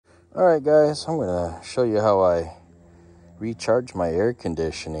All right, guys, I'm gonna show you how I recharge my air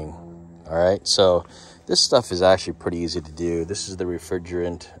conditioning. All right, so this stuff is actually pretty easy to do. This is the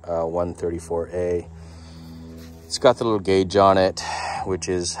refrigerant 134A. It's got the little gauge on it, which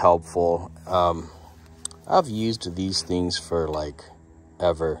is helpful. I've used these things for like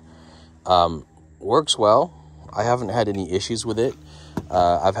ever. Works well. I haven't had any issues with it.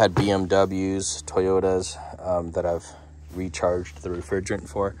 I've had BMWs, Toyotas that I've recharged the refrigerant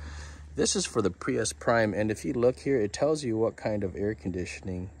for. This is for the Prius Prime, and if you look here, it tells you what kind of air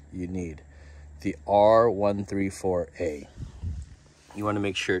conditioning you need. The R134A. You want to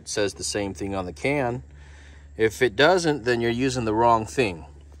make sure it says the same thing on the can. If it doesn't, then you're using the wrong thing.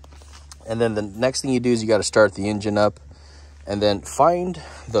 And then the next thing you do is you got to start the engine up and then find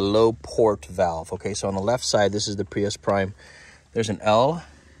the low port valve. Okay, so on the left side, this is the Prius Prime. There's an L,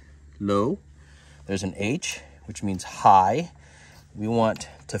 low. There's an H, which means high. We want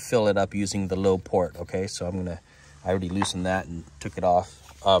to fill it up using the low port. Okay, so I already loosened that and took it off.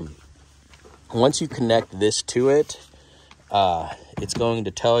 Once you connect this to it, it's going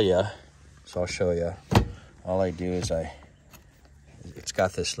to tell you, so I'll show you. All I do is it's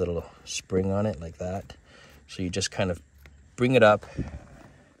got this little spring on it like that. So you just kind of bring it up,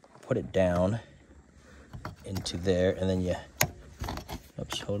 put it down into there, and then you,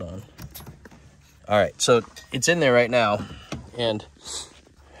 oops, hold on. All right, so it's in there right now, and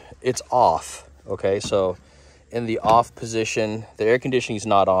it's off, okay? So in the off position, the air conditioning is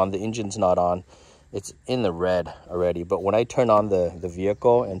not on, the engine's not on. It's in the red already, but when I turn on the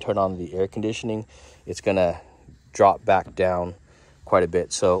vehicle and turn on the air conditioning, it's gonna drop back down quite a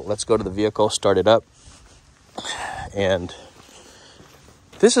bit. So let's go to the vehicle, start it up, and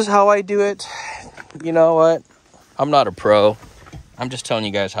this is how I do it. You know what? I'm not a pro. I'm just telling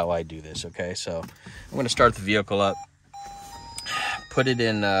you guys how I do this, okay? So I'm gonna start the vehicle up, put it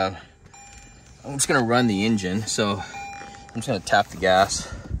in, I'm just gonna run the engine. So I'm just gonna tap the gas,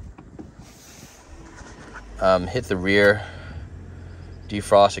 hit the rear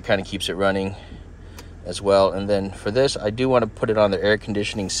defrost. It kind of keeps it running as well. And then for this, I do want to put it on the air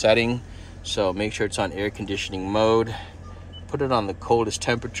conditioning setting. So make sure it's on air conditioning mode, put it on the coldest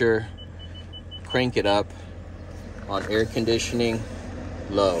temperature, crank it up on air conditioning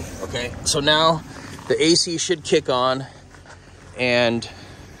low. Okay, so now the AC should kick on, and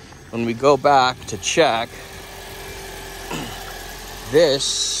when we go back to check,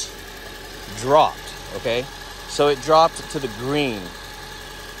 this dropped. Okay, so it dropped to the green.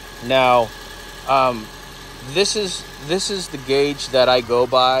 Now this is the gauge that I go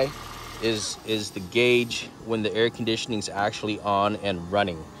by, is the gauge when the air conditioning is actually on and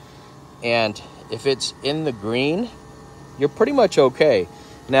running. And if it's in the green, you're pretty much okay.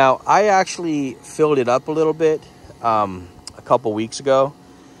 Now I actually filled it up a little bit a couple weeks ago,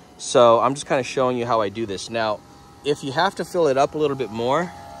 so I'm just kind of showing you how I do this. Now if you have to fill it up a little bit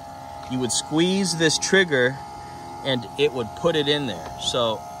more, you would squeeze this trigger and it would put it in there.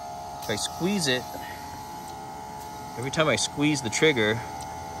 So if I squeeze it, every time I squeeze the trigger,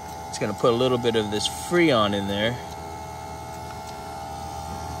 it's gonna put a little bit of this Freon in there.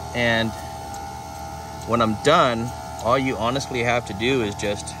 And when I'm done, all you honestly have to do is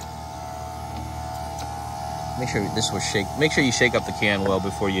just make sure you shake up the can well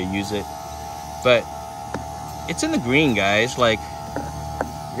before you use it. But it's in the green, guys, like,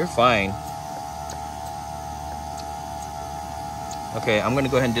 you're fine. Okay, I'm gonna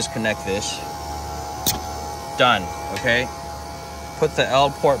go ahead and disconnect this. Done, okay? Put the L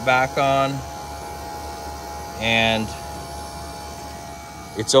port back on, and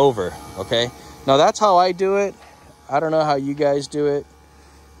it's over, okay? Now that's how I do it. I don't know how you guys do it,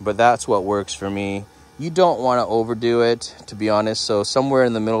 but that's what works for me. You don't wanna overdo it, to be honest. So somewhere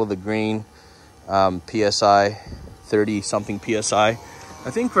in the middle of the green, PSI, 30 something PSI.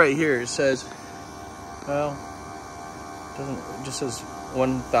 I think right here it says, well, it just says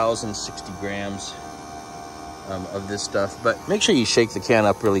 1,060 grams of this stuff. But make sure you shake the can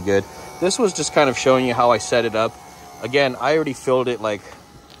up really good. This was just kind of showing you how I set it up. Again, I already filled it like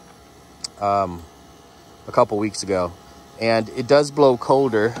a couple weeks ago, and it does blow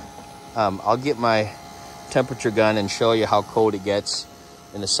colder. I'll get my temperature gun and show you how cold it gets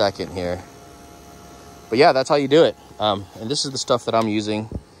in a second here. But yeah, that's how you do it. And this is the stuff that I'm using.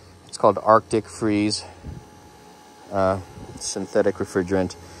 It's called Arctic Freeze synthetic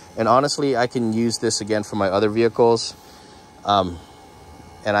refrigerant. And honestly, I can use this again for my other vehicles. And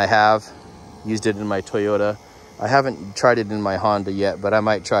I have used it in my Toyota. I haven't tried it in my Honda yet, but I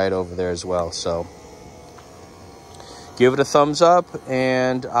might try it over there as well. So give it a thumbs up,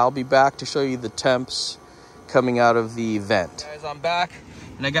 and I'll be back to show you the temps coming out of the vent. Guys, I'm back.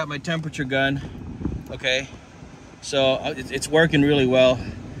 and I got my temperature gun. Okay, so it's working really well.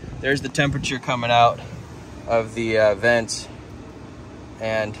 There's the temperature coming out of the vents,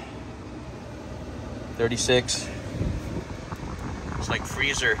 and 36. It's like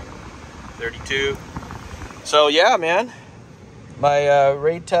freezer. 32. So yeah, man, my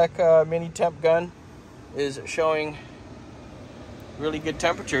Raid Tech mini temp gun is showing really good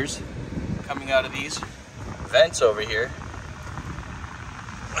temperatures coming out of these vents over here.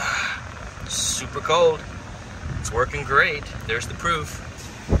 Super cold. It's working great. There's the proof.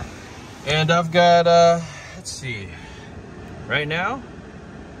 And I've got let's see, right now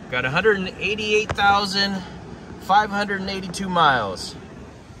got 188,582 miles.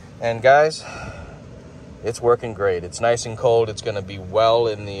 And guys, it's working great. It's nice and cold. It's going to be well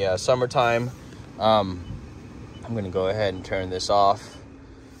in the summertime. I'm going to go ahead and turn this off.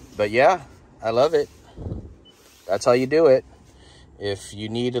 But yeah, I love it. That's how you do it. If you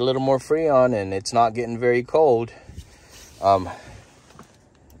need a little more Freon and it's not getting very cold, all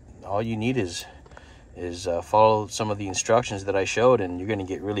you need is follow some of the instructions that I showed, and you're going to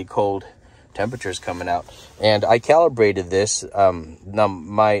get really cold temperatures coming out. And I calibrated this. Now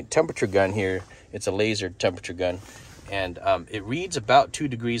my temperature gun here, it's a laser temperature gun, and it reads about 2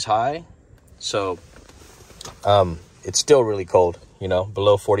 degrees high, so it's still really cold, you know,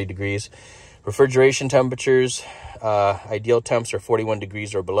 below 40 degrees. Refrigeration temperatures, ideal temps are 41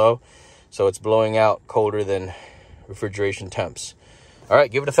 degrees or below, so it's blowing out colder than refrigeration temps. All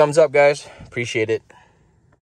right, give it a thumbs up, guys. Appreciate it.